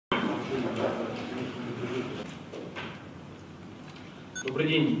Добрый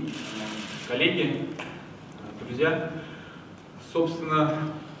день, коллеги, друзья. Собственно,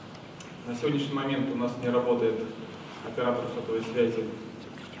 на сегодняшний момент у нас не работает оператор сотовой связи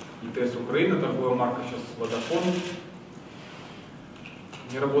МТС Украины, торговая марка сейчас Vodafone.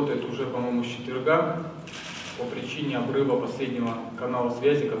 Не работает уже, по-моему, с четверга по причине обрыва последнего канала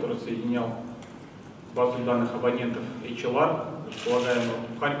связи, который соединял базу данных абонентов HLR, располагаемую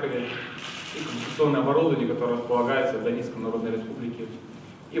в Харькове, и коммуникационное оборудование, которое располагается в Донецкой Народной Республике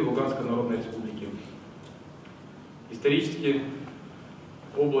и в Луганской Народной Республике. Исторически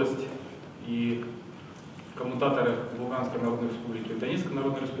область и коммутаторы в Луганской Народной Республике и в Донецкой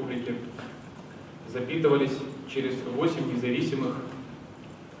Народной Республике запитывались через 8 независимых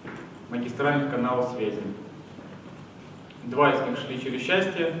магистральных каналов связи. 2 из них шли через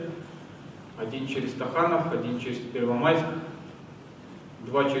Счастье, 1 через Стаханов, 1 через Первомайск,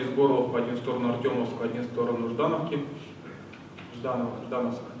 2 через Горловку, 1 в сторону Артемовска, 1 в сторону Ждановки,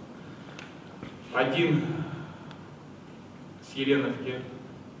 Ждановск, 1 с Еленовки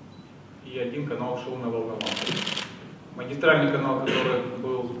и 1 канал шел на Волновахе. Магистральный канал, который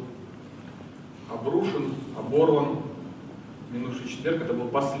был обрушен, оборван в минувший четверг, это был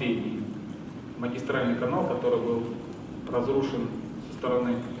последний магистральный канал, который был разрушен со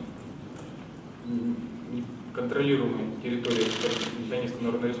стороны контролируемой территории Донецкой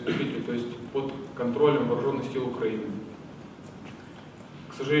Народной Республики, то есть под контролем вооруженных сил Украины.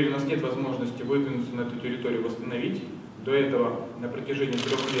 К сожалению, у нас нет возможности выдвинуться на эту территорию и восстановить. До этого на протяжении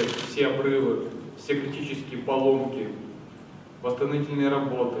 3 лет все обрывы, все критические поломки, восстановительные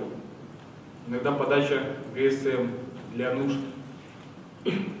работы, иногда подача ГСМ для нужд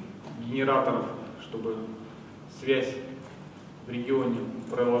генераторов, чтобы связь в регионе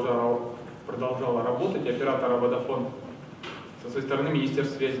продолжала работать. Оператора Vodafone со своей стороны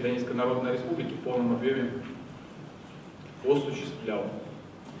Министерство связи Донецкой Народной Республики в полном объеме осуществлял.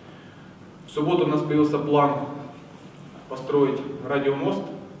 В субботу у нас появился план построить радиомост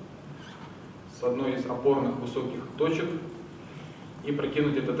с одной из опорных высоких точек и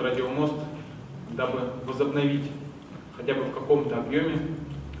прокинуть этот радиомост, дабы возобновить хотя бы в каком-то объеме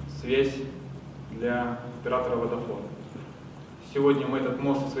связь для оператора Vodafone. Сегодня мы этот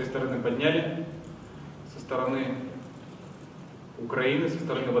мост со своей стороны подняли, со стороны Украины, со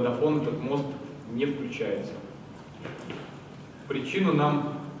стороны Vodafone этот мост не включается. Причину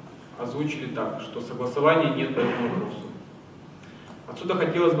нам озвучили так, что согласования нет по этому вопросу. Отсюда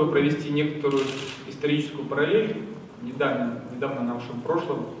хотелось бы провести некоторую историческую параллель недавно в нашем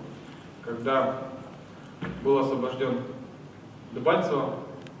прошлом, когда был освобожден Дебальцево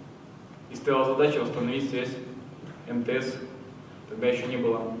и стояла задача восстановить связь МТС. Тогда еще не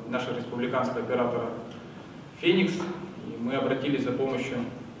было нашего республиканского оператора «Феникс», и мы обратились за помощью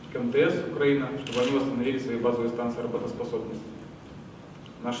к МТС Украина, чтобы они восстановили свои базовые станции работоспособности.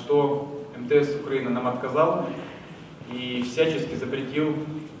 На что МТС Украина нам отказал и всячески запретил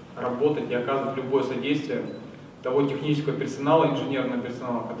работать и оказывать любое содействие того технического персонала, инженерного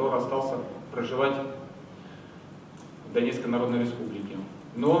персонала, который остался проживать в Донецкой Народной Республике.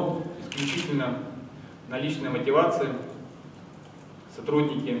 Но исключительно на личной мотивации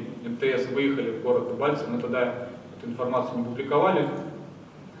сотрудники МТС выехали в город Дебальцево, мы тогда эту информацию не публиковали.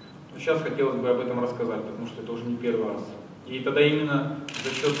 Но сейчас хотелось бы об этом рассказать, потому что это уже не первый раз. И тогда именно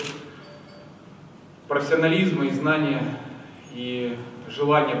за счет профессионализма и знания и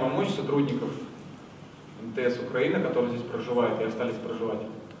желания помочь сотрудников МТС Украины, которые здесь проживают и остались проживать,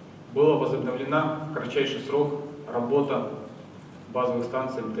 была возобновлена в кратчайший срок работа базовых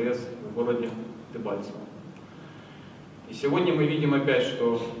станций МТС в городе Дебальцево. И сегодня мы видим опять,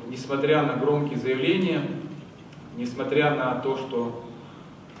 что несмотря на громкие заявления, несмотря на то, что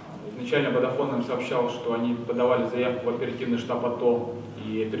изначально Vodafone нам сообщал, что они подавали заявку в оперативный штаб АТО,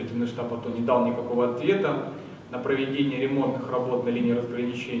 и оперативный штаб АТО не дал никакого ответа на проведение ремонтных работ на линии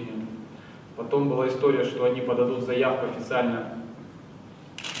разграничения. Потом была история, что они подадут заявку официально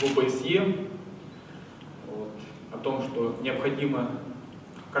в ОБСЕ о том, что необходимо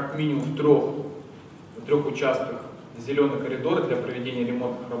как минимум в трех участках зеленый коридор для проведения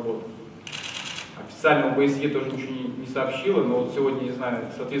ремонтных работ. Официально ОБСЕ тоже ничего не сообщила, но вот сегодня, не знаю,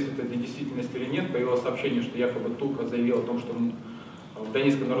 соответствует это действительности или нет, появилось сообщение, что якобы Тука заявил о том, что в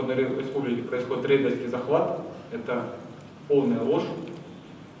Донецкой Народной Республике происходит рейдерский захват. Это полная ложь,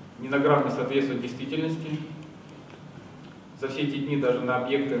 ни на грамм не соответствует действительности. За все эти дни даже на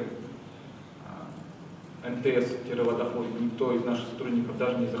объекты МТС-Vodafone никто из наших сотрудников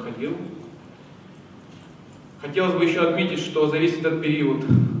даже не заходил. Хотелось бы еще отметить, что за весь этот период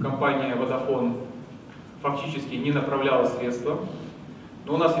компания Vodafone фактически не направляла средства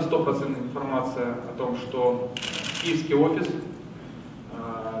Но у нас есть стопроцентная информация о том, что киевский офис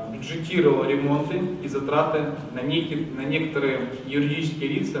бюджетировал ремонты и затраты на некоторые юридические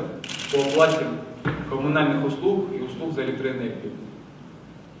лица по оплате коммунальных услуг и услуг за электроэнергию.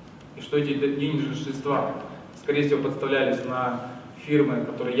 И что эти денежные средства, скорее всего, подставлялись на фирмы,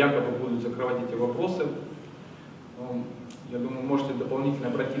 которые якобы будут закрывать эти вопросы. Я думаю, можете дополнительно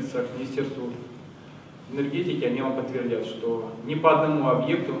обратиться к Министерству энергетики, они вам подтвердят, что ни по одному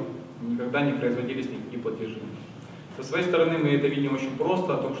объекту никогда не производились никакие платежи. Со своей стороны мы это видим очень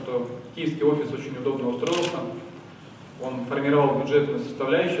просто, о том, что киевский офис очень удобно устроился. Он формировал бюджетную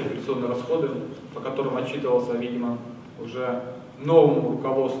составляющую, операционные расходы, по которым отчитывался, видимо, уже новому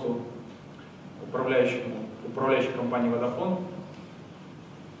руководству управляющей компании «Водофон»,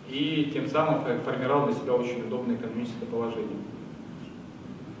 и тем самым формировал для себя очень удобное экономическое положение.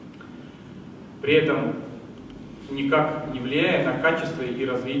 При этом никак не влияя на качество и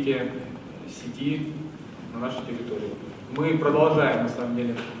развитие сети на нашей территории. Мы продолжаем, на самом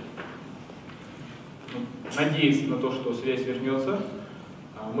деле, надеяться на то, что связь вернется.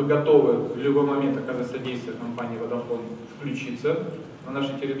 Мы готовы в любой момент оказать содействие компании «Водофон» включиться на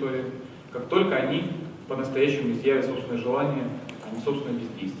нашей территории, как только они по-настоящему изъявят собственное желание, а не собственное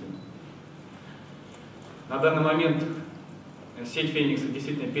бездействие. На данный момент сеть Феникса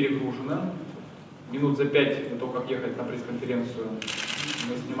действительно перегружена. Минут за 5 до того, как ехать на пресс-конференцию,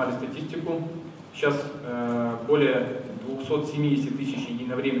 мы снимали статистику. Сейчас более 270 тысяч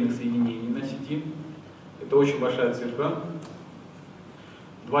единовременных соединений на сети. Это очень большая цифра.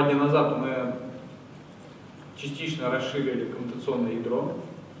 2 дня назад мы частично расширили коммутационное ядро.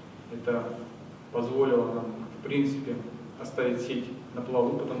 Это позволило нам, в принципе, оставить сеть на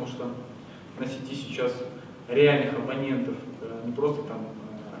плаву, потому что на сети сейчас реальных абонентов, не просто там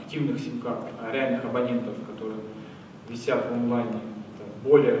активных сим-карт, а реальных абонентов, которые висят в онлайне, это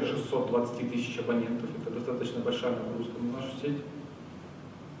более 620 тысяч абонентов. Это достаточно большая нагрузка на нашу сеть.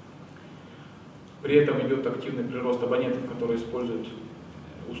 При этом идет активный прирост абонентов, которые используют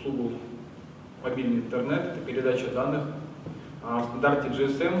услугу мобильный интернет, это передача данных. А в стандарте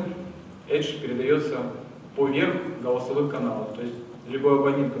GSM Edge передается поверх голосовых каналов. То есть любой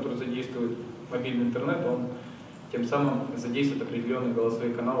абонент, который задействует мобильный интернет, он тем самым задействует определенные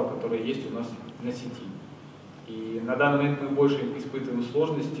голосовые каналы, которые есть у нас на сети. И на данный момент мы больше испытываем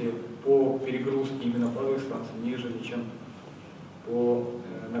сложности по перегрузке именно базовых станций, нежели чем по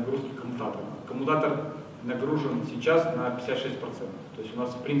нагрузке коммутатора. Коммутатор нагружен сейчас на 56%. То есть у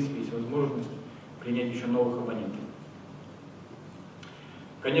нас в принципе есть возможность принять еще новых абонентов.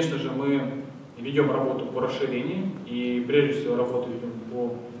 Конечно же, мы ведем работу по расширению, и прежде всего работу ведем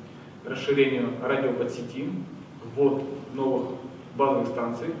по расширению радиоподсети, ввод новых базовых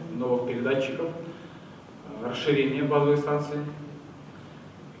станций, новых передатчиков, расширение базовой станции.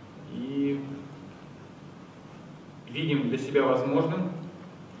 И видим для себя возможным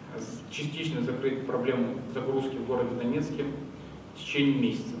частично закрыть проблему загрузки в городе Донецке в течение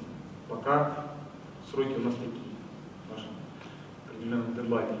месяца. Пока сроки у нас такие, наши определенные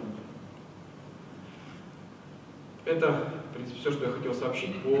дедлайны. Это, в принципе, все, что я хотел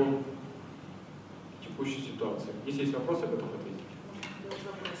сообщить по текущей ситуации. Если есть вопросы, я готов ответить.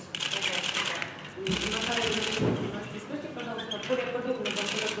 Скажите, пожалуйста, более подробно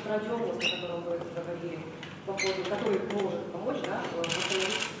про радиовоз, о котором вы говорили, по поводу, который может помочь, да,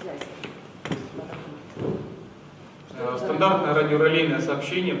 восстановить связь. Стандартное радиорелейное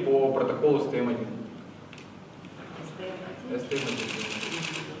сообщение по протоколу STM1.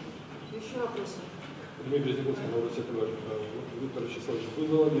 Еще вопросы? Дмитрий Зигунский, новый секретарь Виктор Вячеславович, вы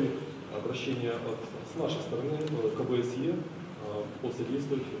наладили обращение с нашей стороны к КБСЕ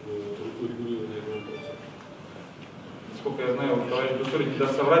посодействовать урегулированию этого вопроса. Насколько я знаю, товарищ Бусурин не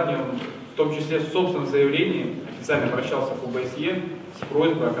даст соврать, он в том числе в собственном заявлении официально обращался к ОБСЕ с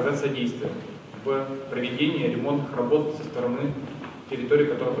просьбой оказать содействие в проведении ремонтных работ со стороны территории,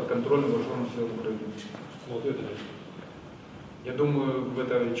 которая под контролем вооруженных сил Украины. Ну, вот это нет. Я думаю, в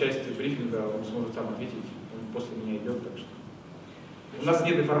этой части брифинга он сможет сам ответить, он после меня идет, так что. У нас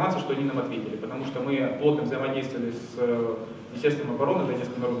нет информации, что они нам ответили, потому что мы плотно взаимодействовали с Министерством обороны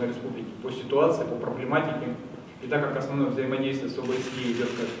Донецкой Народной Республики по ситуации, по проблематике. И так как основное взаимодействие с ОБСЕ идет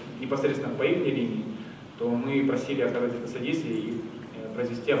непосредственно по их линии, то мы просили оказать это содействие и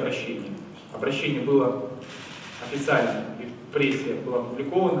произвести обращение. Обращение было официально и в прессе было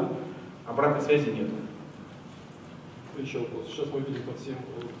опубликовано, обратной связи нет. Еще вопрос. Сейчас мы видим по всем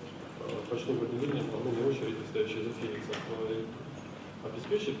почтовым отделениям огромные очереди, стоящие за Фениксом.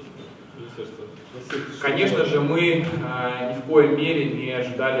 Обеспечит министерство? Конечно же, мы ни в коей мере не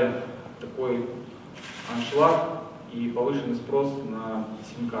ожидали такой аншлаг и повышенный спрос на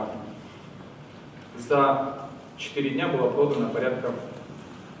сим-карты. За 4 дня было продано порядка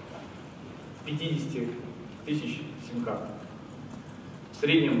 50 тысяч сим-карт. В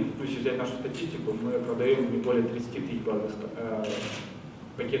среднем, если взять нашу статистику, мы продаем не более 30 тысяч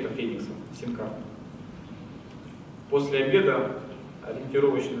пакетов Феникса сим-карт. После обеда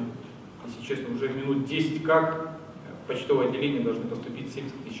ориентировочно, если честно, уже минут 10 как в почтовое отделение должны поступить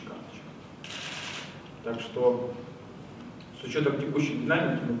 70 тысяч карточек. Так что с учетом текущей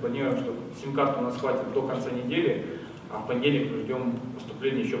динамики мы планируем, что сим-карт у нас хватит до конца недели, а в понедельник мы ждем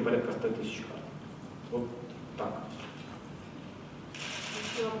поступления еще порядка 100 тысяч карт. Вот так.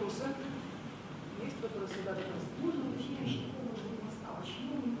 Еще вопросы? Есть вопросы? Да, можно уточнять, что моста,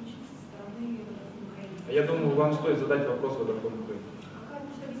 почему не учиться со стороны Украины? Я думаю, вам стоит задать вопрос Водофон Украины. Какая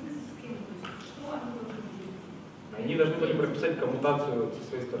просто бизнес-система? Что они должны делать? Они должны были прописать коммутацию со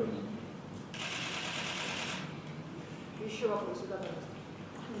своей стороны. Еще вопросы? Да, пожалуйста.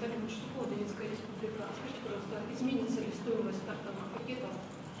 Дарья Мачтукова, Донецкая республика. Скажите, пожалуйста, изменится ли стоимость картовых пакетов?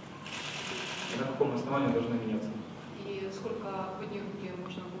 На каком основании должны меняться? И сколько в одни руки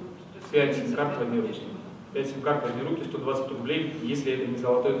можно будет? 5 сим-карт в одни руки. 5 сим-карт в одни руки, 120 рублей, если это не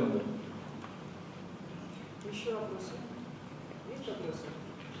золотой номер. Еще вопросы? Есть вопросы?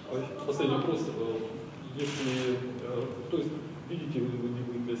 Последний вопрос. Если, то есть, видите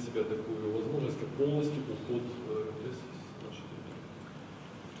вы для себя такую возможность, как полностью уход МТС с нашей территории?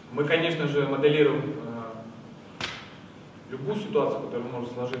 Мы, конечно же, моделируем любую ситуацию, которая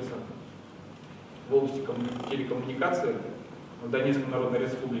может сложиться в области телекоммуникации в Донецкой Народной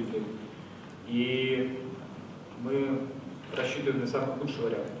Республике. И мы рассчитываем на самый худший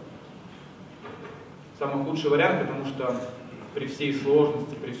вариант. Самый худший вариант, потому что при всей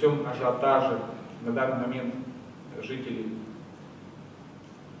сложности, при всем ажиотаже на данный момент жителей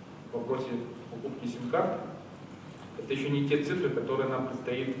в вопросе покупки сим-карт, это еще не те цифры, которые нам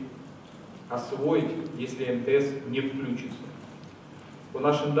предстоит освоить, если МТС не включится. По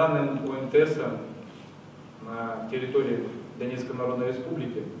нашим данным, у МТС на территории Донецкой Народной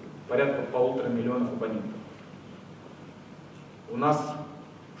Республики порядка 1,5 миллиона абонентов. У нас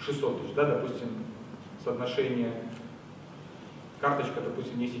 600 тысяч, да, допустим, соотношение карточка,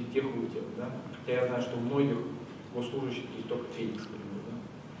 допустим, не тех и у тех, да? Хотя я знаю, что у многих госслужащих есть только Феникс, да?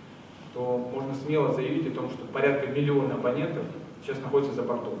 То можно смело заявить о том, что порядка миллиона абонентов сейчас находятся за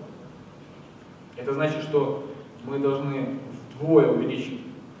бортом. Это значит, что мы должны вдвое увеличить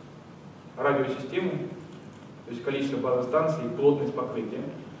радиосистему, то есть количество базовых станций и плотность покрытия,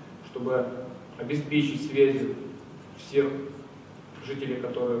 чтобы обеспечить связью всех жителей,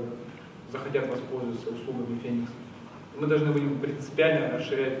 которые захотят воспользоваться услугами Феникса. Мы должны будем принципиально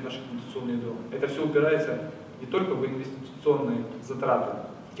расширять наши коммуникационные зоны. Это все упирается не только в инвестиционные затраты,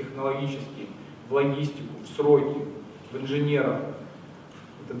 технологические, в логистику, в сроки, в инженеров.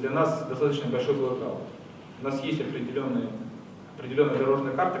 Это для нас достаточно большой блокаут. У нас есть определенная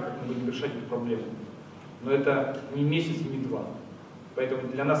дорожная карта, как мы будем решать эту проблему. Но это не месяц и не 2. Поэтому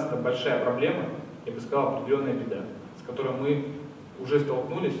для нас это большая проблема, я бы сказал, определенная беда, с которой мы уже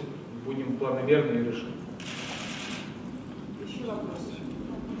столкнулись, будем планомерно ее решать. Еще вопросы?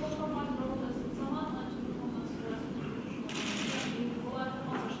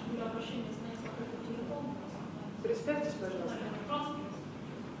 Представьтесь, пожалуйста.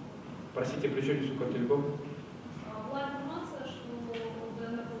 Простите, при чем здесь Укртелеком? Была информация, что у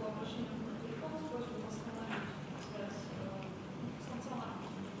ДНР было обращение в Укртелеком с просьбой восстановить связь, стационарную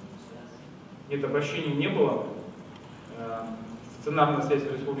связь. Нет, обращений не было. Стационарная связь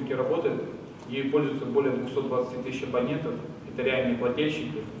в республике работает. Ей пользуются более 220 тысяч абонентов. Это реальные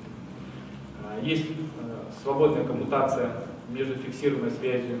плательщики. Есть свободная коммутация между фиксированной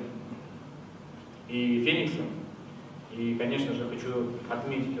связью и Фениксом. И, конечно же, хочу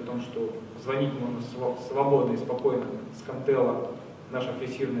отметить о том, что звонить можно свободно и спокойно с Комтела, нашего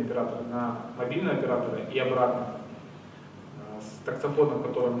фиксированного оператора, на мобильного оператора и обратно. С таксофоном,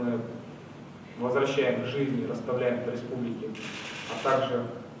 который мы возвращаем к жизни, расставляем по республике, а также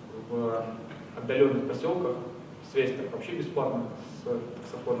в отдаленных поселках. Связь так вообще бесплатна с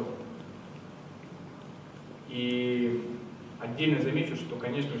таксофоном. И отдельно замечу, что,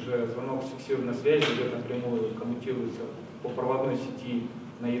 конечно же, звонок с фиксированной связи идет напрямую, коммутируется по проводной сети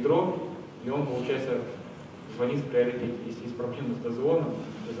на ядро, и он, получается, звонит в приоритете. Если есть проблемы с дозвоном,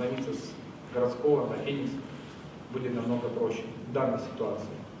 дозвониться с городского на Феникс будет намного проще в данной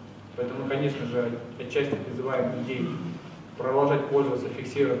ситуации. Поэтому, конечно же, отчасти призываем людей продолжать пользоваться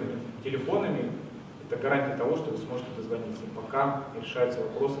фиксированными телефонами. Это гарантия того, что вы сможете дозвониться, пока решаются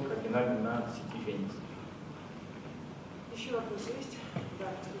вопросы кардинально на сети Феникс. Еще вопросы есть? Да.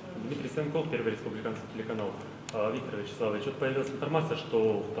 Дмитрий Санков, Первый республиканский телеканал. Виктор Вячеславович, вот появилась информация,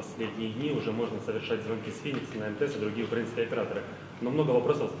 что в последние дни уже можно совершать звонки с Феникса на МТС и другие украинские операторы. Но много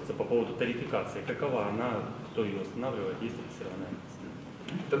вопросов остается по поводу тарификации. Какова она, кто ее устанавливает, есть ли фиксированная?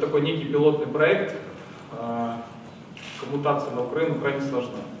 Это такой некий пилотный проект. Коммутация на Украину крайне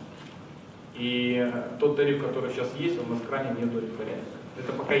сложна. И тот тариф, который сейчас есть, он у нас крайне неудовлетворяет.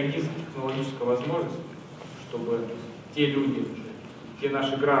 Это пока единственная технологическая возможность, чтобы те люди, те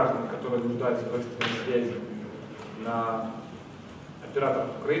наши граждане, которые нуждаются в экстренной связи на операторов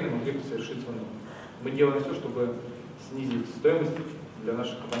Украины, могли бы совершить звонок. Мы делаем все, чтобы снизить стоимость для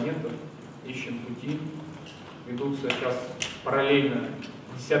наших абонентов, ищем пути. Ведутся сейчас параллельно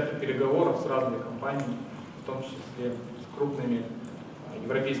десятки переговоров с разными компаниями, в том числе с крупными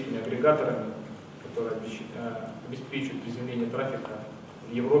европейскими агрегаторами, которые обеспечивают приземление трафика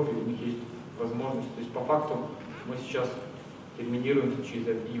в Европе, у них есть возможность. То есть по факту мы сейчас терминируем через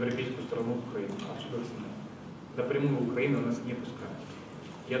европейскую страну Украину, отсюда цена. Напрямую Украина нас не пускает.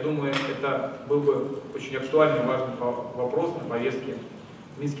 Я думаю, это был бы очень актуальный, важный вопрос на повестке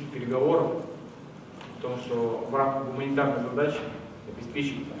минских переговоров, в том, что в рамках гуманитарной задачи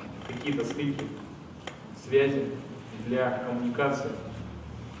обеспечить какие-то стыки, связи для коммуникации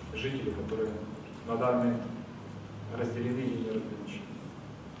жителей, которые на данный момент разделены или не разделены.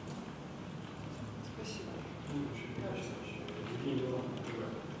 Спасибо.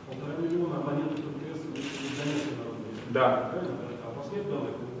 1,5 миллиона абонентов МТС занятия на рубль. Да. Правильно? А у вас нет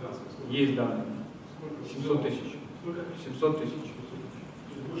данных коммуникаций? Есть данные. Сколько? 700 тысяч. Сколько? 700 тысяч.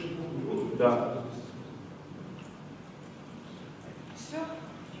 Больше 2 миллионов? Да. Все?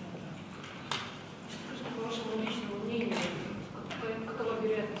 Скажите, по вашему личному мнению, какова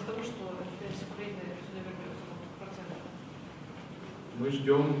вероятность того, что МТС Украины сюда вернется в процентах? Мы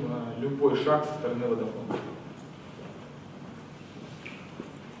ждем любой шаг со стороны Водофона.